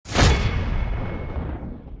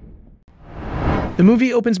The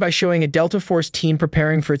movie opens by showing a Delta Force team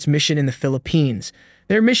preparing for its mission in the Philippines.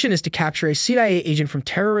 Their mission is to capture a CIA agent from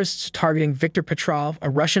terrorists targeting Viktor Petrov, a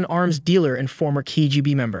Russian arms dealer and former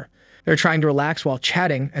KGB member. They're trying to relax while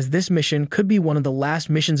chatting, as this mission could be one of the last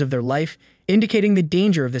missions of their life, indicating the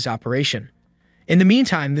danger of this operation. In the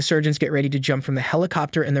meantime, the surgeons get ready to jump from the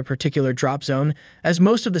helicopter in their particular drop zone, as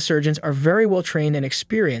most of the surgeons are very well trained and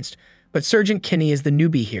experienced, but Sergeant Kinney is the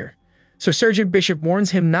newbie here. So Sergeant Bishop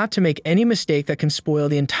warns him not to make any mistake that can spoil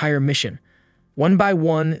the entire mission. One by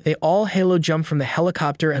one, they all halo jump from the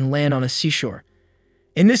helicopter and land on a seashore.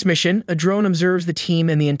 In this mission, a drone observes the team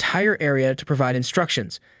and the entire area to provide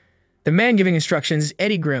instructions. The man giving instructions is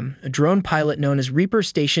Eddie Grimm, a drone pilot known as Reaper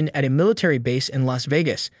stationed at a military base in Las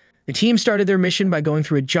Vegas. The team started their mission by going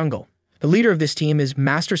through a jungle. The leader of this team is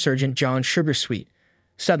Master Sergeant John Sugarsweet.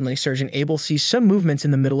 Suddenly, Sergeant Abel sees some movements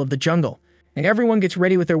in the middle of the jungle, and everyone gets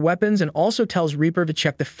ready with their weapons and also tells Reaper to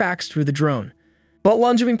check the facts through the drone. But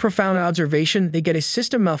while doing profound observation, they get a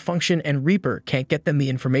system malfunction and Reaper can't get them the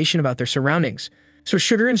information about their surroundings. So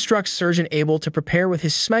Sugar instructs Sergeant Abel to prepare with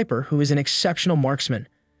his sniper, who is an exceptional marksman.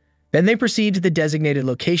 Then they proceed to the designated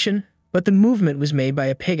location, but the movement was made by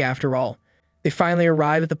a pig after all. They finally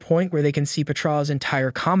arrive at the point where they can see Petrov's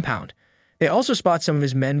entire compound. They also spot some of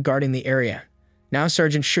his men guarding the area. Now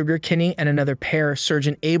Sergeant Sugar Kinney and another pair,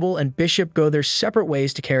 Sergeant Abel and Bishop, go their separate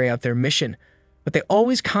ways to carry out their mission, but they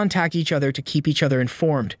always contact each other to keep each other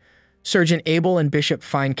informed. Sergeant Abel and Bishop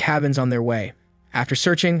find cabins on their way. After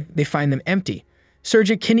searching, they find them empty.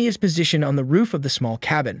 Sergeant Kinney is positioned on the roof of the small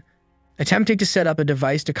cabin, attempting to set up a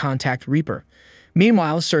device to contact Reaper.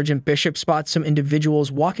 Meanwhile, Sergeant Bishop spots some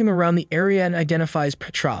individuals walking around the area and identifies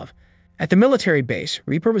Petrov. At the military base,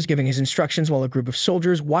 Reaper was giving his instructions while a group of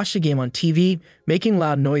soldiers watched the game on TV, making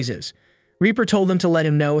loud noises. Reaper told them to let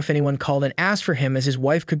him know if anyone called and asked for him, as his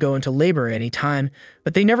wife could go into labor at any time,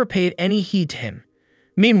 but they never paid any heed to him.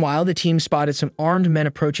 Meanwhile, the team spotted some armed men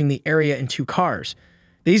approaching the area in 2 cars.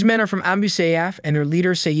 These men are from Abu Sayyaf, and their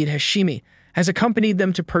leader, Sayyid Hashimi, has accompanied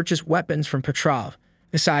them to purchase weapons from Petrov.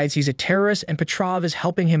 Besides, he's a terrorist, and Petrov is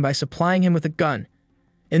helping him by supplying him with a gun.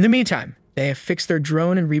 In the meantime, they have fixed their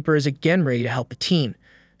drone, and Reaper is again ready to help the team.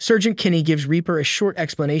 Sergeant Kinney gives Reaper a short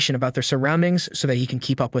explanation about their surroundings so that he can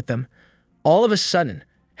keep up with them. All of a sudden,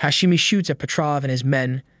 Hashimi shoots at Petrov and his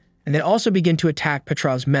men, and they also begin to attack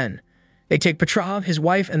Petrov's men. They take Petrov, his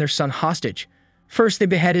wife, and their son hostage. First, they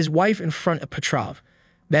behead his wife in front of Petrov.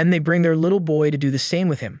 Then they bring their little boy to do the same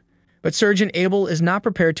with him. But Sergeant Abel is not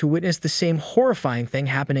prepared to witness the same horrifying thing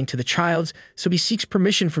happening to the child, so he seeks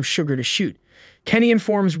permission from Sugar to shoot. Kenny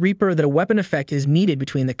informs Reaper that a weapon effect is needed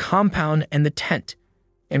between the compound and the tent.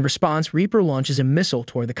 In response, Reaper launches a missile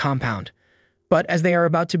toward the compound. But as they are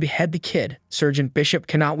about to behead the kid, Sergeant Bishop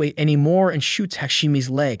cannot wait anymore and shoots Hashimi's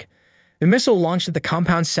leg. The missile launched at the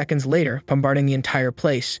compound seconds later, bombarding the entire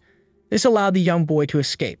place. This allowed the young boy to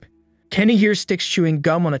escape. Kenny hears Sticks chewing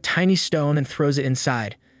gum on a tiny stone and throws it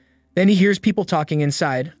inside. Then he hears people talking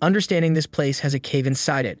inside, understanding this place has a cave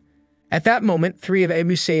inside it. At that moment, 3 of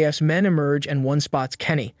Abu Sayyaf's men emerge and one spots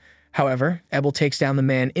Kenny. However, Abel takes down the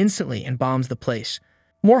man instantly and bombs the place.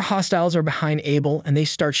 More hostiles are behind Abel, and they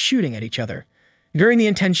start shooting at each other. During the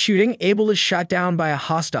intense shooting, Abel is shot down by a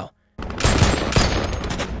hostile.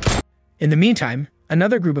 In the meantime,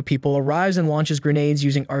 another group of people arrives and launches grenades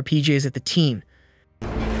using RPGs at the team.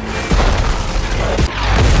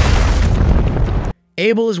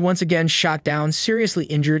 Abel is once again shot down, seriously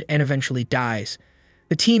injured, and eventually dies.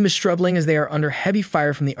 The team is struggling as they are under heavy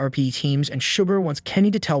fire from the RPG teams, and Sugar wants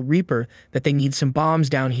Kenny to tell Reaper that they need some bombs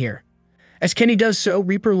down here. As Kenny does so,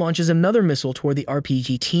 Reaper launches another missile toward the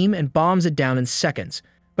RPG team and bombs it down in seconds.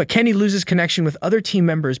 But Kenny loses connection with other team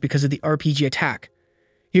members because of the RPG attack.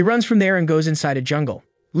 He runs from there and goes inside a jungle.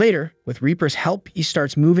 Later, with Reaper's help, he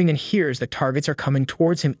starts moving and hears that targets are coming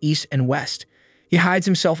towards him east and west. He hides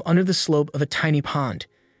himself under the slope of a tiny pond.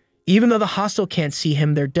 Even though the hostile can't see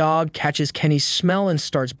him, their dog catches Kenny's smell and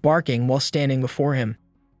starts barking while standing before him.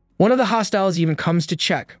 One of the hostiles even comes to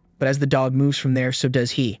check, but as the dog moves from there, so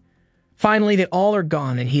does he. Finally, they all are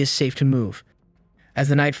gone and he is safe to move. As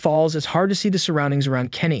the night falls, it's hard to see the surroundings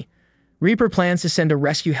around Kenny. Reaper plans to send a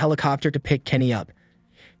rescue helicopter to pick Kenny up.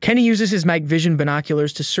 Kenny uses his night vision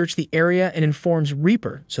binoculars to search the area and informs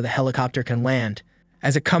Reaper so the helicopter can land.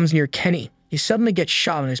 As it comes near Kenny, he suddenly gets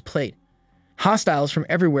shot on his plate. Hostiles from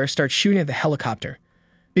everywhere start shooting at the helicopter.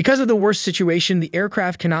 Because of the worst situation, the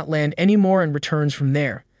aircraft cannot land anymore and returns from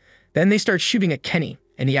there. Then they start shooting at Kenny,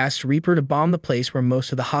 and he asks Reaper to bomb the place where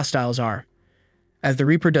most of the hostiles are. As the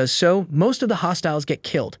Reaper does so, most of the hostiles get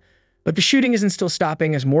killed, but the shooting isn't still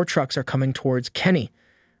stopping as more trucks are coming towards Kenny.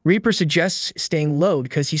 Reaper suggests staying low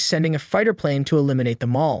because he's sending a fighter plane to eliminate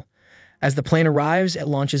them all. As the plane arrives, it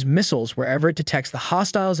launches missiles wherever it detects the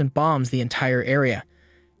hostiles and bombs the entire area.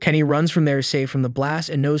 Kenny runs from there to save from the blast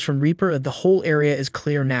and knows from Reaper that the whole area is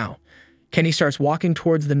clear now. Kenny starts walking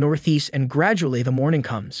towards the northeast and gradually the morning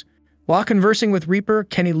comes. While conversing with Reaper,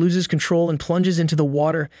 Kenny loses control and plunges into the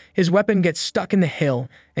water. His weapon gets stuck in the hill,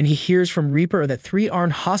 and he hears from Reaper that 3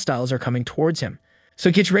 armed hostiles are coming towards him. So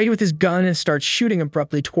he gets ready with his gun and starts shooting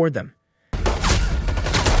abruptly toward them.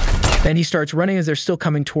 Then he starts running as they're still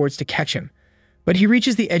coming towards to catch him. But he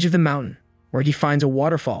reaches the edge of the mountain, where he finds a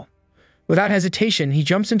waterfall. Without hesitation, he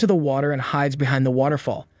jumps into the water and hides behind the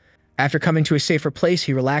waterfall. After coming to a safer place,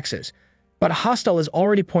 he relaxes. But a hostile is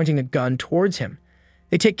already pointing a gun towards him.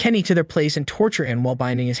 They take Kenny to their place and torture him while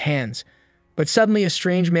binding his hands. But suddenly, a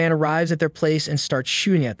strange man arrives at their place and starts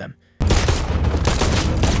shooting at them.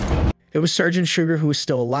 It was Sergeant Sugar who was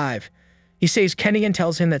still alive. He saves Kenny and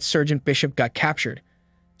tells him that Sergeant Bishop got captured.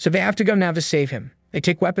 So they have to go now to save him. They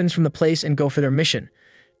take weapons from the place and go for their mission.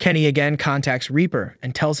 Kenny again contacts Reaper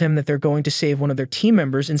and tells him that they're going to save one of their team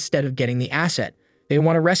members instead of getting the asset. They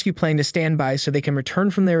want a rescue plane to stand by so they can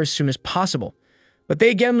return from there as soon as possible. But they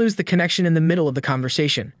again lose the connection in the middle of the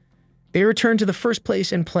conversation. They return to the first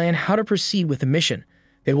place and plan how to proceed with the mission.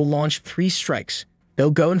 They will launch 3 strikes. They'll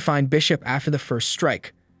go and find Bishop after the first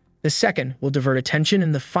strike. The second will divert attention,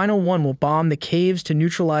 and the final one will bomb the caves to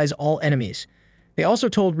neutralize all enemies. They also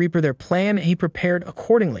told Reaper their plan, and he prepared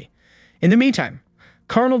accordingly. In the meantime,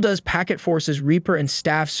 Colonel does packet forces Reaper and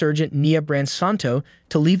Staff Sergeant Nia Bransanto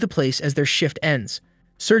to leave the place as their shift ends.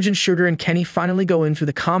 Sergeant Sugar and Kenny finally go in through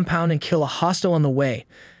the compound and kill a hostile on the way.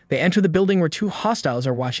 They enter the building where 2 hostiles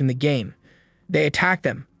are watching the game. They attack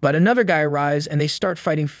them, but another guy arrives and they start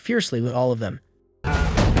fighting fiercely with all of them.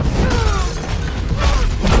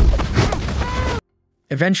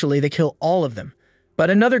 Eventually, they kill all of them, but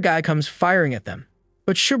another guy comes firing at them.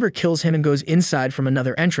 But Sugar kills him and goes inside from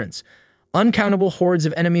another entrance. Uncountable hordes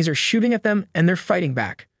of enemies are shooting at them, and they're fighting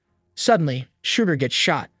back. Suddenly, Sugar gets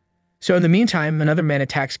shot. So in the meantime, another man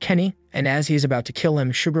attacks Kenny, and as he is about to kill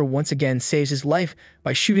him, Sugar once again saves his life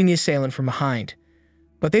by shooting the assailant from behind.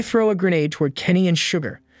 But they throw a grenade toward Kenny and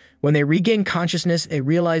Sugar. When they regain consciousness, they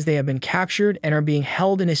realize they have been captured and are being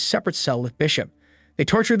held in a separate cell with Bishop. They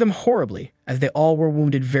torture them horribly, as they all were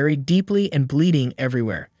wounded very deeply and bleeding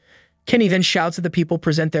everywhere. Kenny then shouts at the people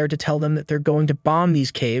present there to tell them that they're going to bomb these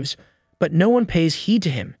caves, but no one pays heed to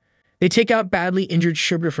him. They take out badly injured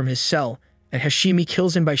Sugar from his cell, and Hashimi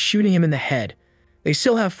kills him by shooting him in the head. They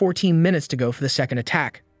still have 14 minutes to go for the second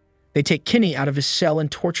attack. They take Kenny out of his cell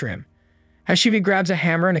and torture him. Hashimi grabs a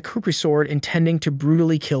hammer and a kukri sword, intending to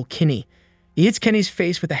brutally kill Kenny. He hits Kenny's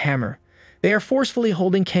face with the hammer. They are forcefully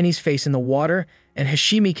holding Kenny's face in the water, and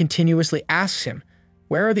Hashimi continuously asks him,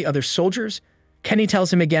 "Where are the other soldiers?" Kenny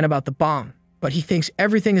tells him again about the bomb, but he thinks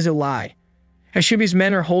everything is a lie. Hashimi's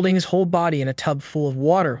men are holding his whole body in a tub full of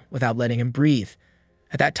water without letting him breathe.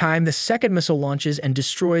 At that time, the second missile launches and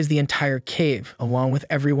destroys the entire cave, along with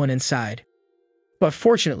everyone inside. But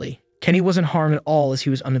fortunately, Kenny wasn't harmed at all as he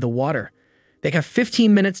was under the water. They have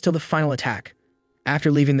 15 minutes till the final attack.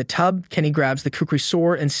 After leaving the tub, Kenny grabs the kukri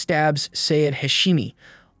sword and stabs Sayed Hashimi,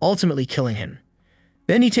 ultimately killing him.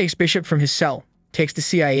 Then he takes Bishop from his cell, takes the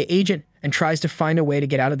CIA agent, and tries to find a way to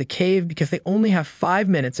get out of the cave because they only have 5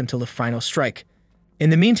 minutes until the final strike.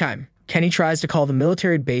 In the meantime, Kenny tries to call the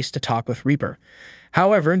military base to talk with Reaper.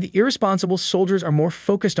 However, the irresponsible soldiers are more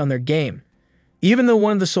focused on their game. Even though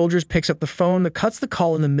one of the soldiers picks up the phone that cuts the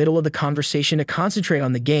call in the middle of the conversation to concentrate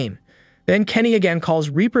on the game. Then Kenny again calls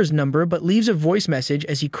Reaper's number but leaves a voice message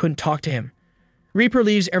as he couldn't talk to him. Reaper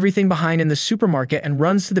leaves everything behind in the supermarket and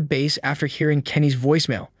runs to the base after hearing Kenny's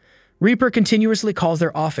voicemail. Reaper continuously calls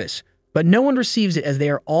their office, but no one receives it as they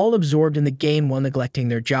are all absorbed in the game while neglecting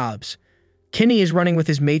their jobs. Kenny is running with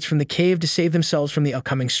his mates from the cave to save themselves from the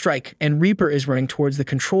upcoming strike, and Reaper is running towards the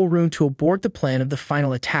control room to abort the plan of the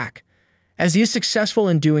final attack. As he is successful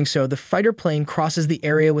in doing so, the fighter plane crosses the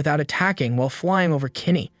area without attacking while flying over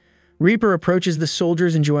Kenny. Reaper approaches the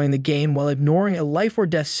soldiers enjoying the game while ignoring a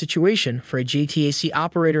life-or-death situation for a JTAC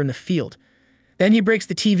operator in the field. Then he breaks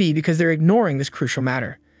the TV because they're ignoring this crucial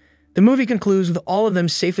matter. The movie concludes with all of them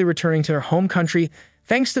safely returning to their home country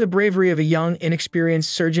thanks to the bravery of a young, inexperienced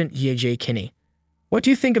Sergeant J. Kenny. What do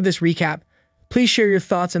you think of this recap? Please share your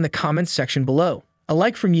thoughts in the comments section below. A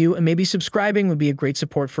like from you and maybe subscribing would be a great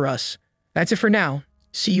support for us. That's it for now.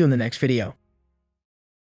 See you in the next video.